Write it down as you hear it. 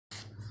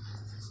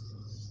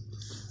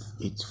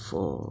It's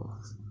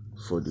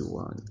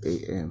 4:41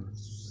 a.m.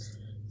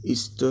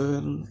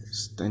 Eastern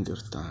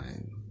Standard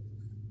Time.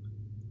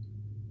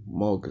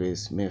 More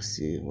grace,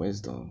 mercy,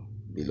 wisdom,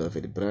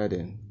 beloved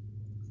brethren.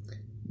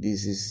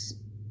 This is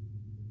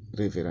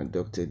Reverend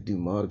Dr. D.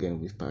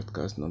 Morgan with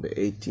podcast number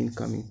 18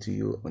 coming to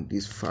you on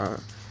this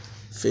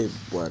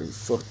February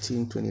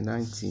 14,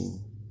 2019.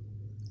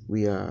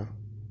 We are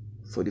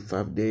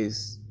 45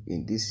 days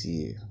in this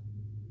year.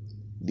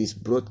 This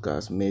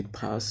broadcast made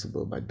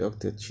possible by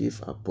Dr.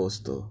 Chief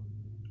Apostle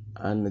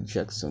Anna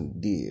Jackson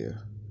Deere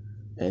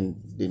and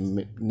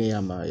the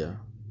Nehemiah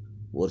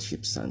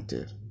Worship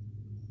Center.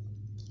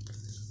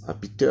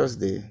 Happy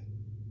Thursday.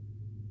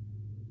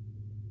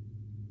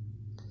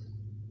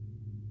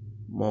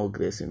 More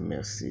grace and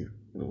mercy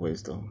and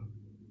wisdom.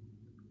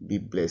 Be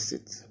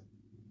blessed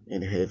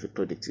and have a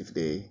productive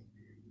day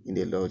in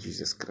the Lord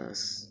Jesus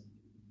Christ.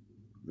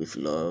 With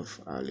love,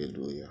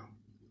 hallelujah.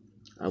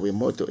 Our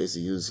motto is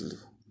usually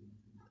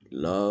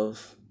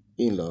love,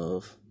 in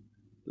love,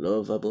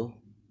 lovable,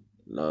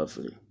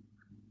 lovely.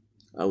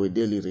 Our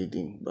daily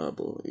reading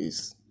Bible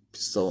is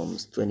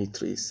Psalms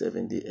 23,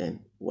 70, and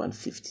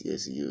 150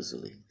 as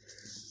usually.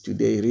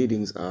 Today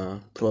readings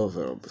are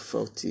Proverbs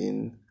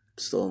 14,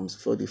 Psalms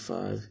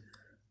 45,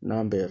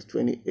 Numbers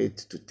 28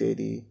 to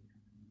 30,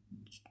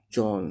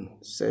 John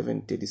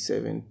 7,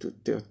 37 to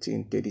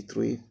 13,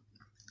 33,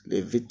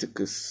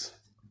 Leviticus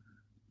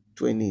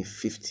 20,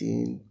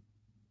 15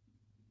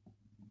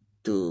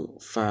 to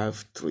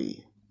 5,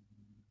 3.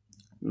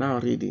 Now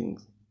reading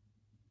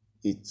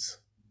it's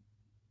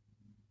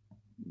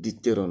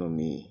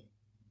Deuteronomy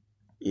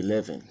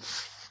 11,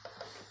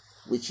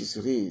 which is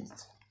read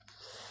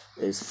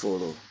as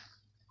follows.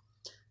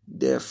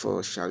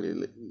 Therefore shall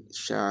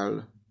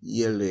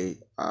ye lay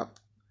up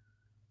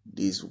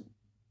this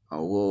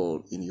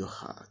word in your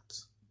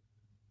heart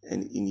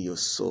and in your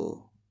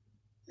soul,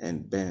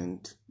 and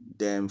bend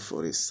them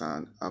for a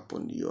sign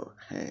upon your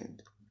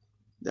hand,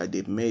 that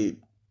they may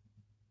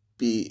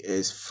be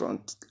as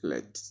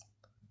frontlets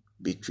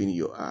between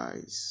your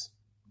eyes.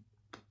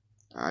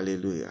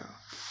 Hallelujah.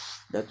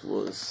 That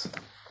was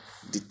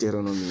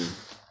Deuteronomy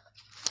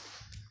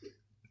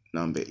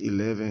number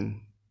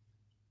 11,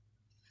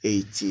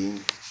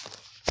 18.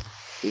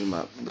 In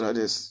my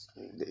brothers,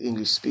 the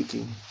English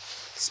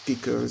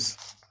speakers,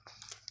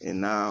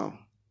 and now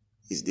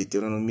it's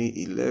Deuteronomy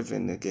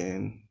 11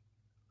 again.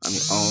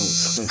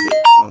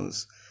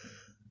 11,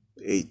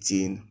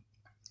 18.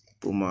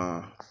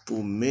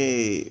 Pour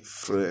mes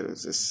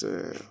frères et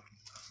sœurs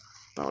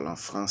parlant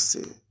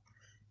français,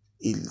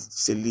 il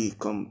se lit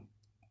comme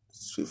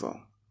suivant.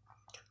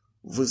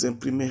 Vous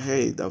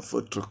imprimerez dans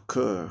votre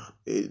cœur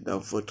et dans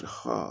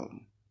votre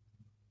âme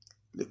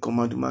les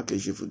commandements que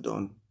je vous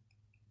donne.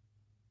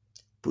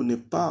 Pour ne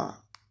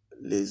pas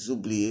les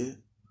oublier,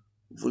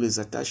 vous les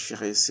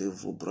attacherez sur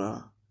vos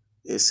bras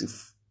et sur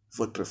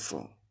votre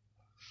front.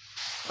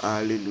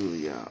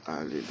 Hallelujah,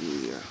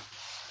 hallelujah.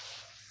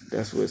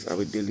 That was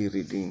our daily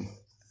reading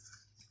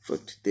for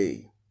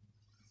today.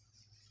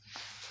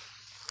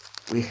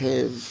 We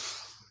have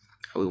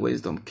our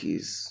wisdom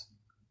keys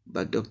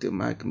by Dr.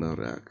 Mike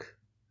Melrack,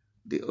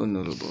 the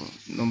Honorable.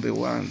 Number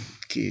one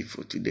key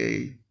for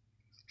today,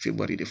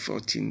 February the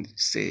 14th,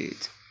 said,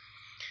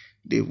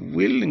 the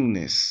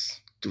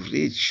willingness to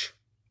reach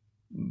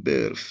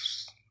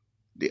births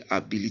the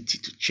ability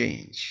to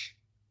change.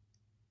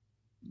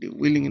 The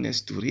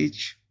willingness to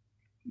reach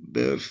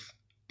birth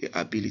the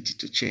ability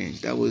to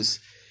change. That was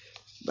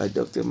by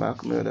Dr.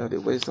 Mark Miller, the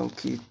wisdom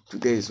key.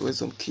 Today's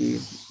wisdom key,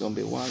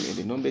 number one. And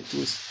the number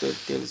two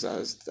tells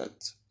us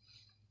that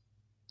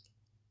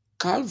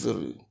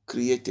Calvary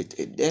created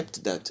a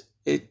depth that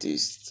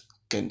atheists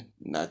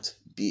cannot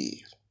bear.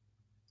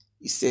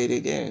 He said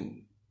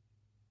again,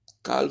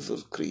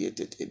 Calvary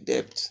created a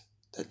depth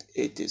that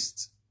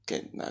atheists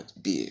cannot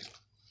bear.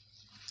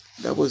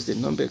 That was the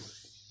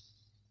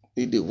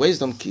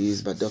wisdom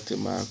keys by Dr.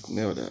 Mark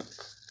Miller.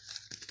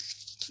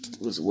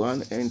 Was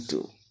 1 and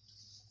 2.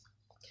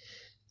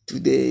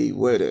 Today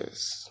weather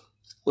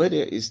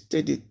is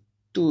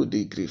 32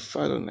 degrees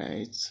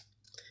Fahrenheit,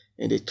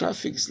 and the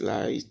traffic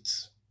light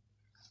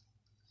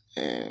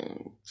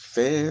and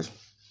fair,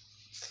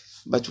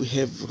 but we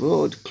have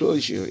road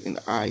closure in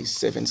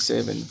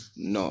I-77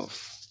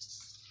 North.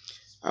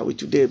 Our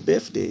today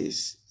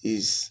birthdays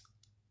is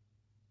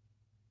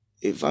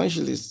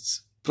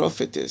evangelist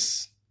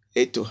prophetess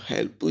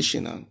Etohel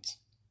Bushinant,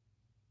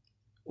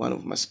 one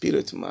of my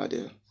spirit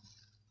mother,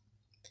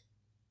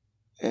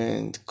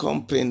 and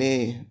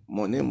Comprenez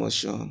Mon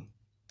Emotion.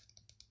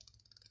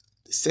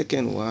 The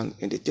second one,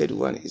 and the third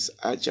one is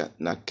Aja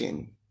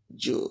Nakem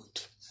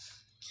Jude.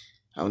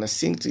 I want to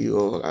sing to you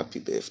all happy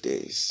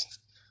birthdays.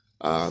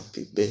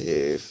 Happy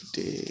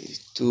birthday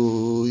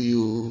to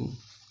you.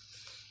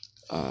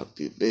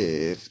 Happy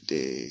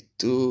birthday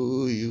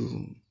to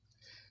you.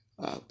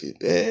 Happy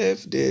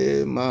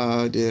birthday,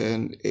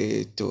 Madame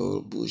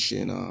Eto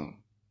Bushina.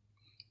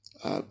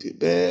 Happy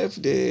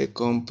birthday,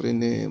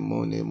 Comprenez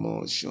Mon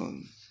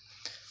Emotion.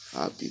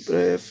 Happy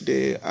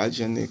birthday,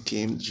 Ajane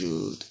Kim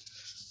Jude.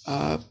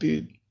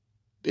 Happy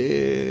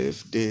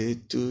birthday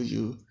to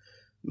you.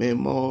 May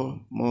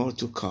more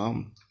to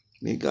come.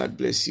 May God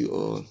bless you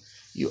all.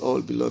 You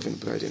all, beloved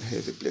brethren,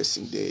 have a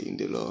blessing day in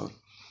the Lord.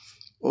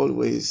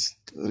 Always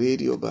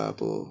read your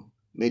Bible,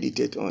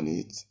 meditate on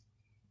it,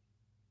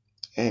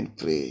 and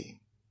pray.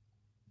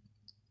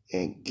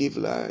 And give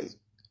your life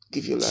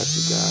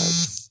to God.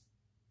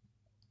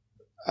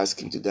 Ask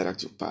Him to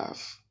direct your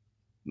path.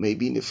 May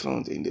be in the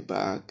front, in the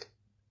back,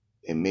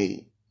 and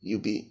may you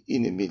be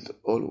in the middle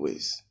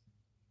always.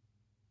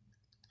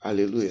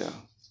 Hallelujah.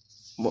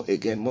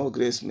 More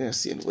grace,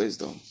 mercy, and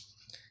wisdom.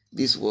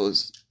 This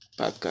was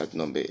podcast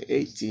number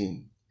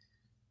 18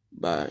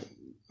 by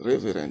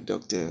Reverend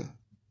Dr.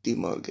 D.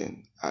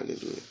 Morgan.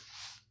 Hallelujah.